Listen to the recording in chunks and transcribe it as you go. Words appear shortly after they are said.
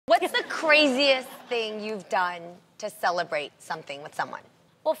craziest thing you've done to celebrate something with someone?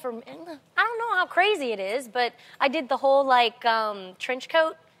 Well, I don't know how crazy it is, but I did the whole, like, trench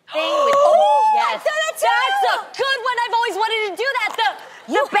coat thing with... Oh, yes. That's a good one. I've always wanted to do that.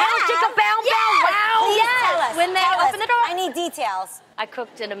 The bow, chicka, bow, bow, wow. Please Yes. tell us. When they Tell open us. the door. I need details. I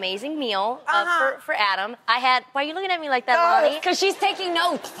cooked an amazing meal for Adam. I had... Why are you looking at me like that, Lonnie? Because she's taking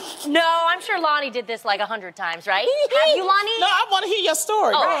notes. No, I'm sure Lonnie did this like 100 times, right? Have you, Lonnie? No, I want to hear your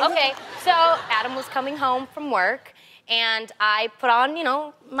story. Oh, Right. okay. So Adam was coming home from work, and I put on, you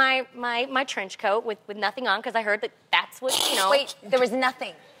know, my trench coat with nothing on, because I heard that that's what, you know... Wait, there was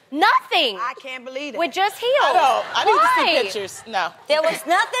nothing. Nothing! I can't believe it. With just heels. I know. I need to Why? see pictures. No. There was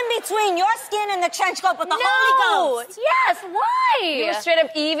nothing between your skin and the trench coat but the No! Holy Ghost. Yes, why? You were straight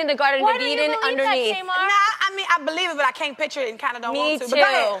up Eve in the Garden Why of do you Eden believe underneath. that, Tamar? Nah, I mean, I believe it, but I can't picture it and kind of don't Me want to. too. But go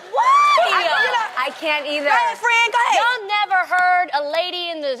ahead. Why? I can't either. Go ahead, friend. Go ahead. Y'all never heard a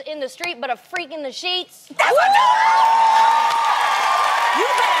lady in the street but a freak in the sheets? That's what You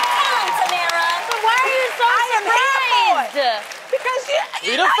better tell him, Tamera. So why are you so I am here surprised? Because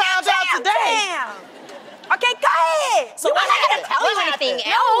We done found out today. Damn. Okay, go ahead. So what happened? Tell you What anything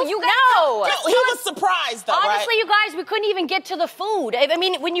happened? else? You No. He was surprised, though, Honestly, right? you guys, we couldn't even get to the food. I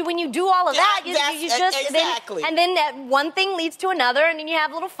mean, when you do all of that, you just exactly. and then that one thing leads to another, and then you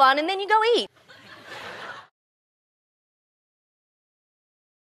have a little fun, and then you go eat.